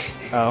your aim.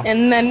 Oh.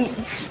 And then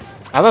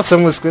I thought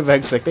someone was squid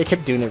back, like, they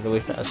kept doing it really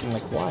fast. I'm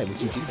like, why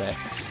would you do that?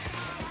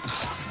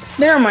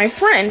 they're my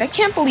friend. I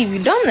can't believe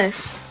you done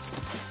this.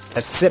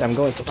 That's it, I'm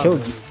going to kill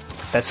you.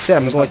 That's it,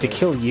 I'm going to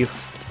kill you.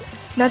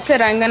 That's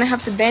it. I'm gonna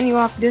have to ban you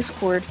off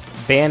Discord.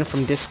 Banned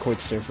from Discord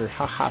server.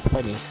 Haha,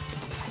 funny.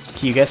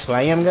 Can you guess who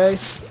I am,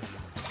 guys?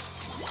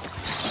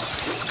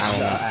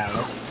 I don't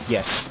know.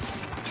 Yes.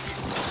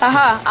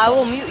 Haha, I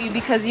will mute you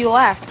because you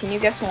laughed. Can you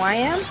guess who I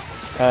am?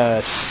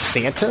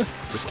 Santa?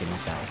 Just kidding,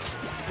 it's Alex.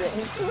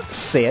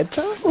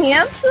 Santa?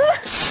 Santa?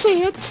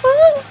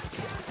 Santa?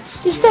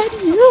 Is that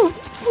you?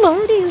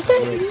 Lordy, is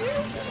that you?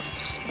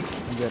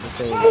 You gotta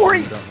say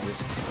Maury.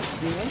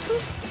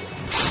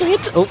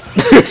 Santa?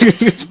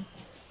 Oh.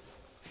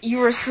 You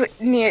were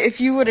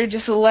if you would have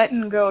just let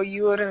him go,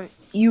 you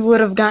would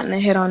have gotten a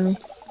hit on me.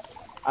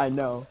 I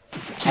know.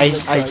 I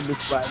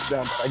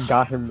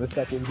got him the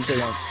second he said,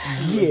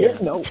 yeah.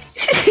 no.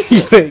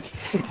 Like,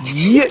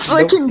 yes. It's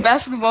like in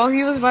basketball,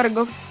 he was about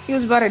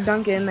to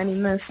dunk it and then he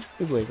missed.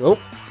 It's like, oh.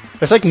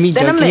 It's like me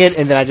Then I dunking it missed.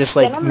 and then I just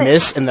like Then I miss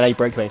missed. and then I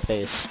break my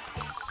face.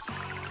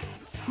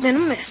 Then I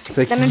missed. It's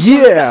like, Then I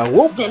yeah,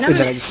 whoop, Then I and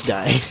then I missed. just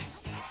die.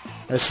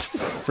 Let's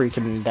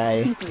freaking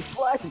die.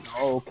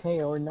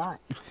 Okay or not.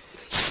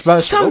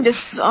 Splash. So I'm Oh.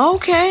 just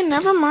okay.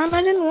 Never mind.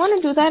 I didn't want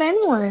to do that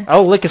anyway.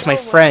 Oh, look, it's my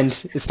friend.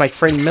 It's my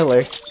friend Miller.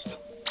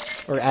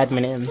 Or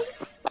Admin M.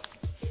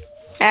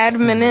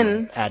 Admin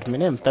in.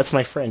 Admin M. That's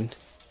my friend.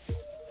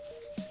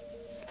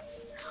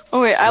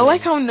 Oh wait, I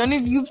like how none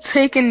of you've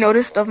taken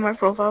notice of my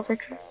profile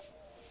picture.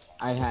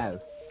 I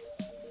have.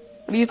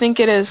 What do you think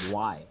it is?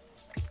 Why?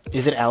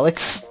 Is it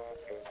Alex?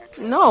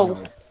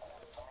 No.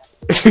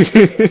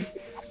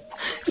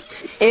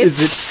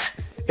 Is It's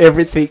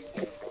Everything.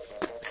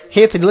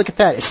 Hey, Anthony, look at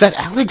that. Is that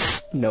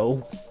Alex?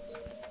 No.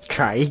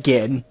 Try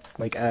again.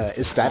 Like,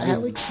 is that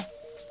Alex?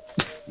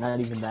 Not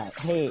even that.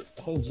 Hey,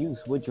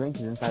 Juice, what drink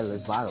is inside of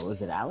this bottle?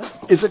 Is it Alex?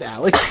 Is it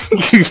Alex?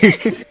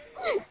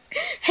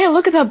 hey,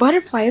 look at that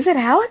butterfly. Is it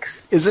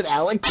Alex? Is it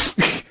Alex?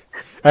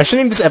 I should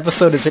name this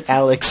episode Is It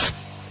Alex?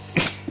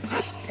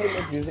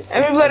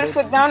 Everybody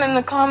put down in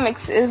the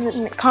comics. Is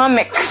it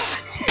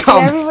comics?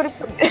 Com- Everybody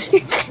put.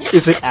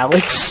 Is it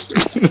Alex?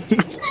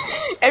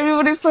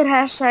 Everybody put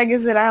hashtag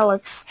Is it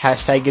Alex?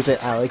 Hashtag Is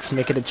It Alex?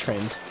 Make it a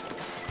trend.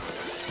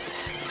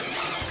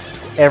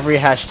 Every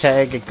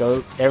hashtag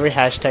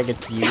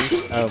it's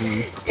used.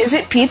 Is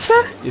it pizza?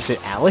 Is it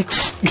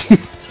Alex?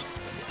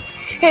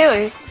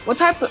 Hey, what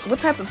type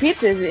of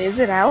pizza is it? Is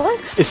it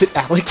Alex? Is it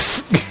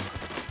Alex?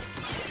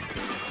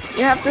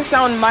 You have to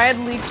sound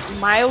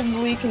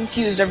mildly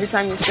confused every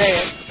time you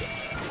say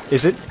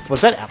it.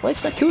 Was that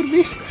Alex that killed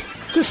me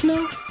just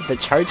now? The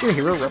Charger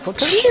Hero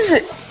Replica?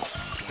 Jesus!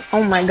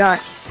 Oh my god.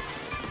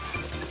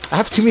 I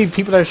have too many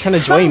people that are trying to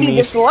join Somebody me.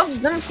 just loves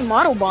them some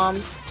auto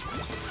bombs.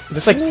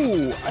 There's like,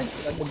 Ooh,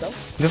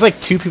 there's like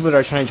 2 people that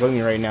are trying to join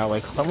me right now.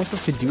 Like, what am I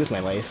supposed to do with my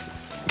life?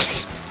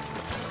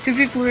 2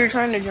 people who are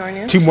trying to join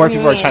you. 2 more What do you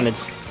people are mean? trying to.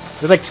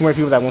 There's like 2 more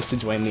people that wants to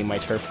join me in my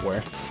turf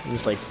war. I'm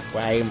just like,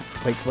 why?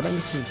 Like, what am I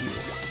supposed to do?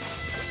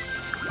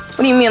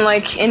 What do you mean,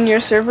 like in your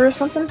server or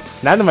something?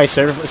 Not in my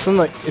server.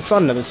 It's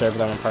on another server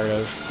that I'm a part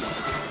of.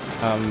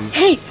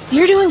 Hey,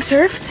 you're doing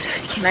surf?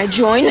 Can I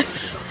join?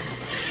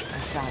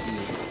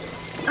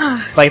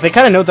 Like, they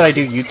kind of know that I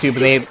do YouTube,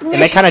 and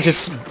they kind of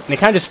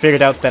just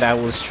figured out that I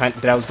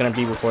was gonna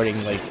be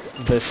recording like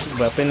this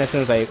weapon as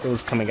soon as it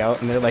was coming out,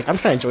 and they're like, I'm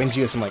trying to join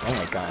Juice. I'm like, oh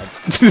my god.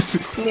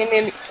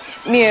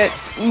 Mia,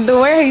 the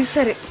way you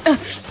said it, I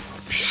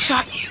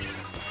shot you.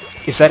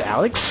 Is that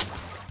Alex?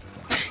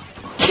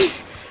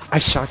 I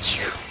shot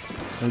you.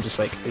 I'm just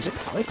like, is it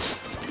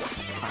Alex?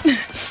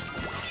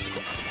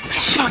 I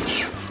shot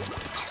you.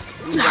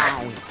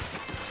 wow.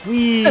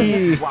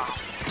 Wee.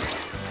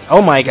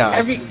 Oh my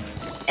god.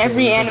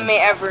 Every anime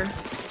ever.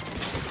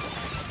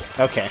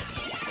 Okay.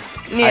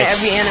 Yeah,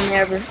 every anime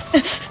ever.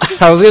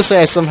 I was gonna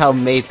say I somehow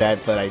made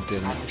that, but I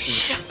didn't.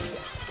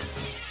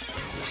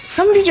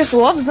 Somebody just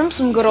loves them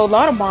some good old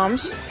auto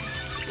bombs.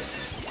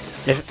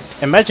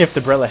 Imagine if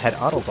the Brella had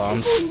auto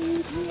bombs.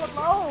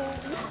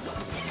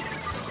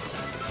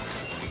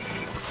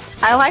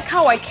 I like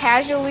how I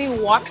casually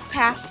walked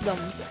past them.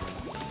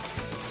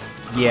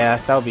 Yeah,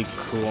 that would be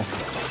cool.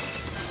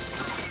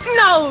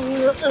 No!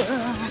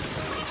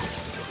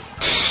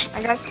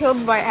 I got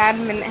killed by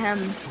Admin M.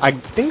 I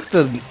think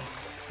the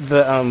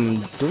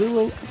dually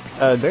roll,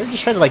 they're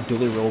just trying to like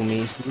dually roll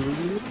me.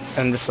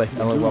 I'm just like,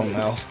 LOL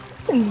now.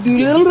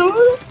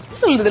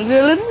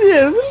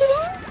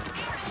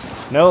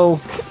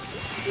 No.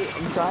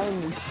 I'm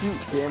trying to shoot,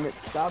 damn it.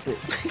 Stop it.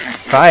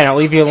 Fine, I'll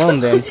leave you alone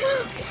then.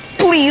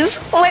 Please,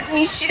 let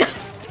me shoot.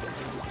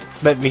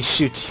 Let me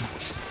shoot you.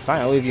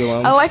 Fine, I'll leave you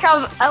alone. I like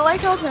how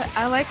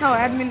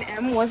Admin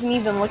M wasn't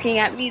even looking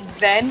at me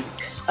then.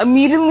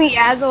 Immediately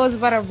as I was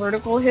about to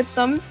vertical hit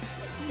them,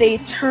 they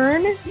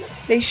turn,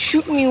 they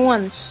shoot me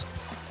once.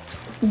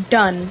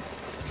 Done.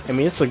 I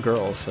mean, it's a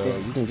girl, so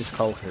you can just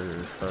call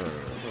her her.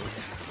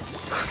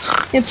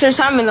 It's their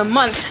time of the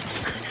month.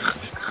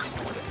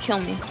 Kill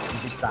me.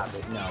 Stop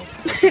it. No.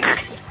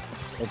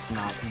 It's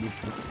not.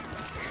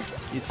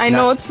 I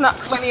know it's not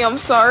funny, I'm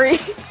sorry.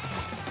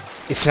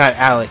 It's not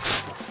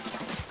Alex.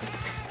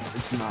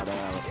 It's not.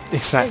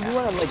 It's not. Hey, you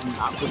wanna like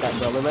not put that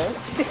brother there?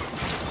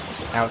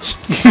 Ouch.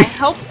 I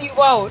helped you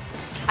out.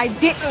 I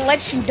didn't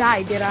let you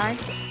die, did I?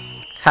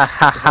 Ha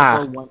ha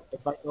ha.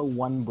 If I throw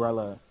one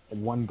brother,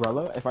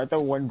 if I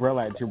throw one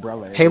brother at your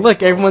brother. Hey,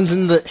 look, everyone's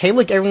in the. Hey,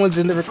 look, everyone's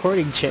in the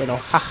recording channel.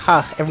 Ha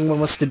ha. Everyone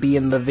wants to be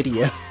in the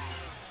video.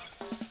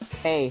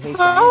 Hey, Oh, Shannon,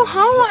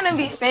 I want to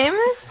be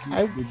famous.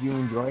 did you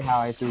enjoy how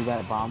I threw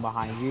that bomb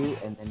behind you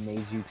and then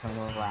made you turn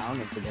around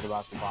and forget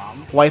about the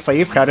bomb? Wife, are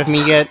you proud of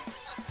me yet?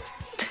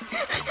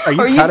 Are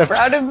you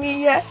Proud of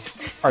me yet?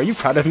 Are you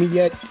proud of me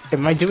yet?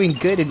 Am I doing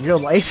good in real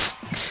life?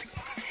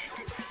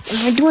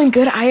 Am I doing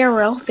good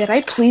IRL? Did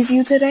I please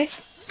you today?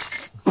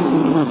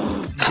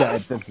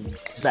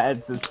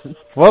 Bad system.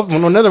 Well,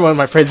 another one of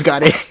my friends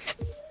got it.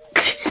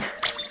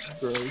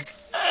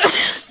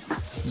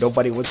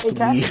 Nobody wants to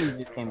leave.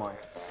 Just came on.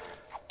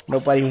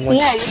 Nobody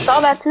wants. Yeah, you saw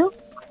that too?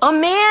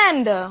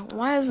 Amanda!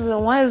 Why is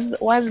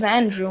the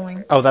end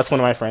drilling? Oh, that's one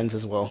of my friends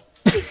as well.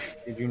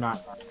 Did you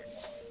not?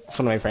 That's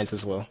one of my friends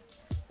as well.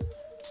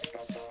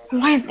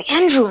 Why is the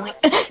end drilling?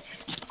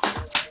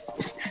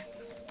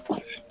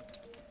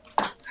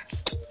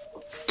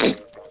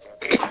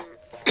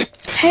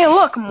 Hey,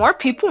 look, more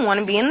people want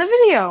to be in the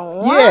video.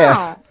 Wow.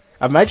 Yeah.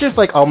 Imagine if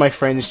like all my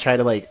friends try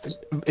to like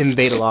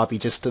invade a lobby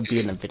just to be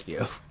in a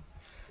video.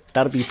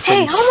 That'd be pretty.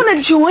 Hey, I want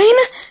to join.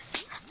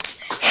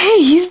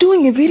 Hey, he's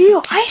doing a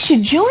video. I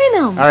should join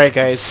him. All right,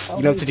 guys.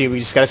 You know what to do. We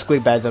just gotta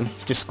squid bag them.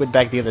 Just squid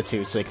bag the other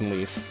two so they can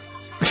leave.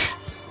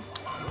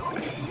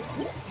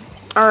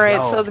 All right,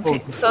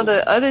 No. so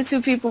the other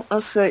two people. Oh,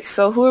 so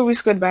who are we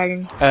squid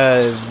bagging?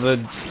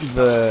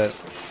 The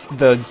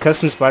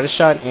custom spider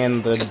shot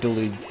and the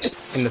dually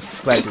in the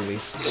splat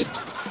dualies.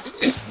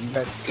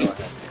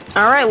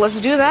 All right, let's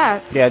do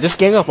that. Yeah, just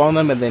gang up on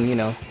them and then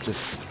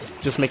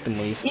just make them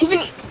leave.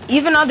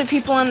 Even other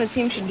people on the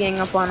team should gang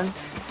up on him.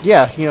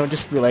 Yeah,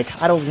 just be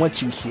like, I don't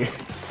want you here.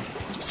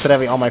 So that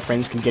way all my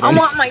friends can get in. I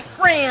want my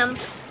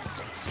friends.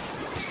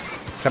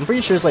 So I'm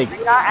pretty sure it's like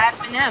I got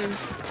Admin M.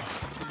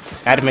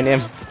 Admin M.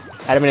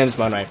 Admin M's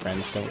one of my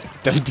friends.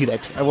 Don't do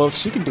that. Well,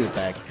 she can do it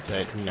back,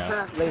 but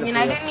no. I mean,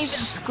 I didn't even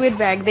squid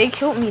bag. They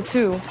killed me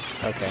too.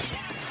 Okay.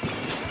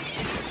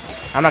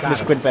 I'm not gonna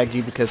squid bag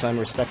you because I'm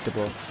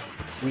respectable.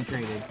 We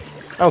traded.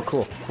 Oh,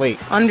 cool. Wait.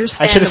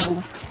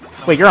 Understandable.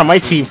 Wait, you're on my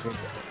team.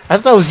 I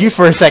thought it was you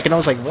for a second. I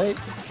was like, what?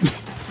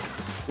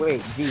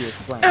 Wait, G is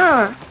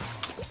playing.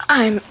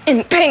 I'm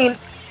in pain.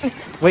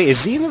 Wait,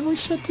 is he in the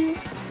voice chat too?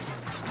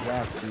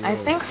 Yes, I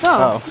think so.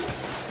 Oh.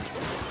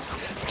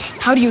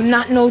 How do you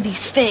not know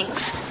these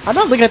things? I'm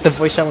not looking at the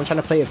voice chat when I'm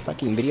trying to play a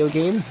fucking video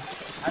game.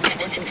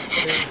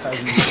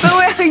 So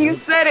how you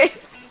said it?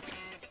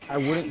 I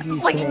wouldn't be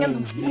Like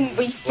saying G.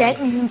 we get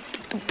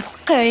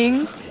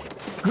playing.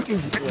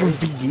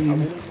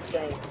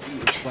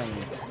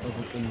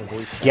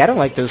 Yeah, I don't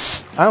like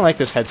this. I don't like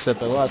this headset,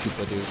 but a lot of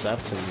people do, so I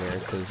have to wear it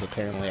because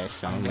apparently I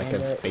sound like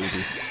a baby.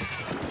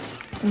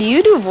 Do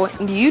you do voice?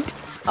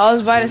 I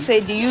was about to say,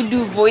 do you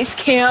do voice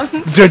cam?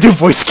 Do I do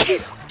voice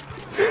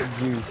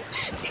cam?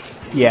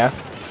 Yeah.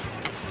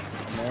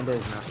 Amanda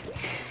is not.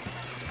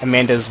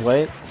 Amanda's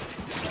what?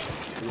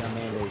 Yeah,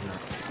 Amanda is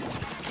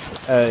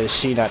not. Is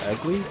she not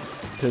ugly?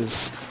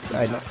 Because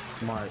I know.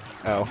 Smart.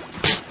 Oh.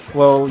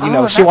 Well, she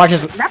that's-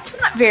 watches. That's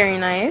not very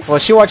nice. Well,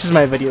 she watches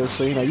my videos,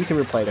 so you can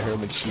reply to her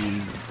when she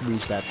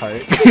reads that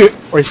part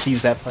or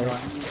sees that part.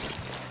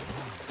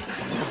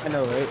 I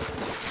know,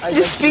 right?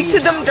 Just speak to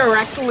them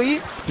directly.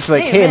 It's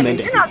like, hey, Amanda,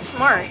 Amanda. you're not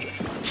smart.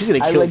 She's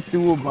gonna I kill. like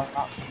threw a bomb.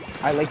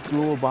 I like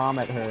threw a bomb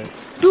at her.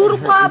 Doodle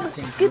And her bob,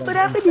 instinct skip was it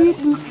up, to boop,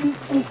 boop,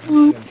 boop,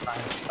 boop. and try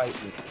and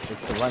fight me.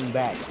 It's to run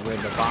back where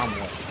the bomb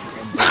was.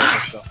 And blow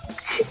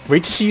herself.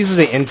 Wait till she uses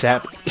the end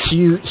tap.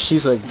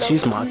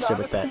 She's monster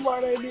with that.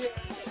 Smart idea.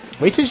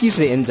 Wait till she uses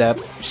the end tap.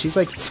 She's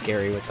like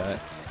scary with that.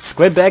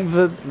 Squid bag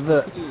the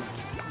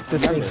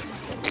thing.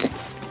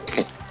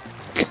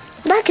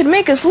 That could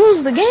make us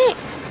lose the game.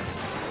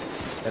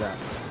 Get out.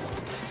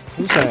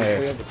 Who's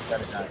gonna?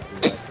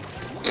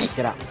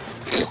 Get out.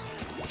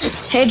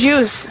 Hey,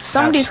 Juice,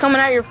 somebody's coming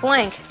out your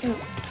flank.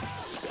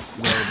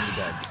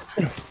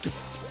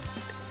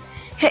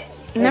 Hey,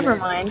 never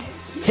mind.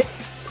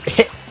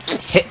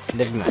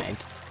 Never mind.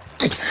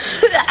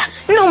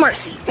 No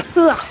mercy.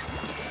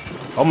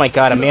 Oh my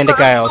God, Amanda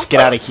Giles, get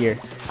out of here.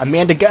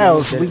 Amanda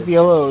Giles, leave me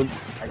alone.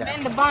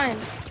 Amanda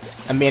Barnes.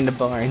 Amanda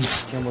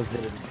Barnes. Almost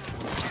did it.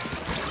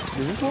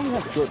 Does this one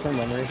have short-term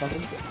memory or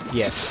something?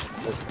 Yes.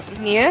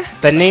 Yeah.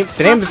 The name of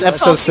this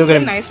episode is still a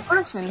gonna. nice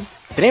person.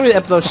 The name of the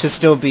episode should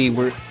still be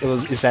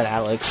is that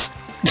Alex?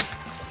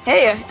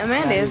 Hey,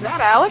 Amanda, is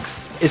that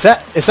Alex? Is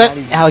that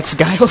Alex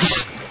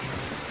Giles?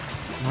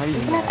 Not even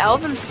Isn't that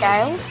Alvin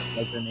Skiles?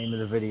 Like the name of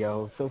the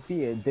video.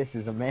 Sophia, this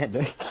is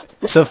Amanda.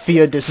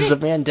 Sophia, this is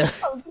Amanda.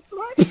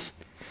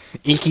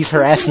 Inky's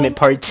harassment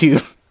part 2.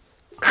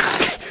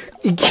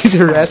 Inky's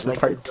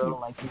harassment Like this part 2. girl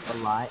likes me a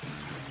lot.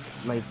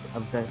 Like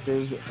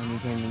obsessive, and he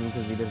came to me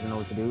because he doesn't know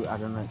what to do. I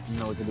don't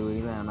know what to do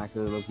either. I'm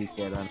actually low-key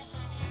scared of him.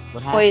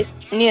 What happened? Wait,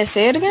 Nia,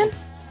 say it again?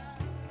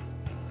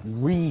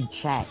 Read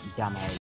chat, dumbass.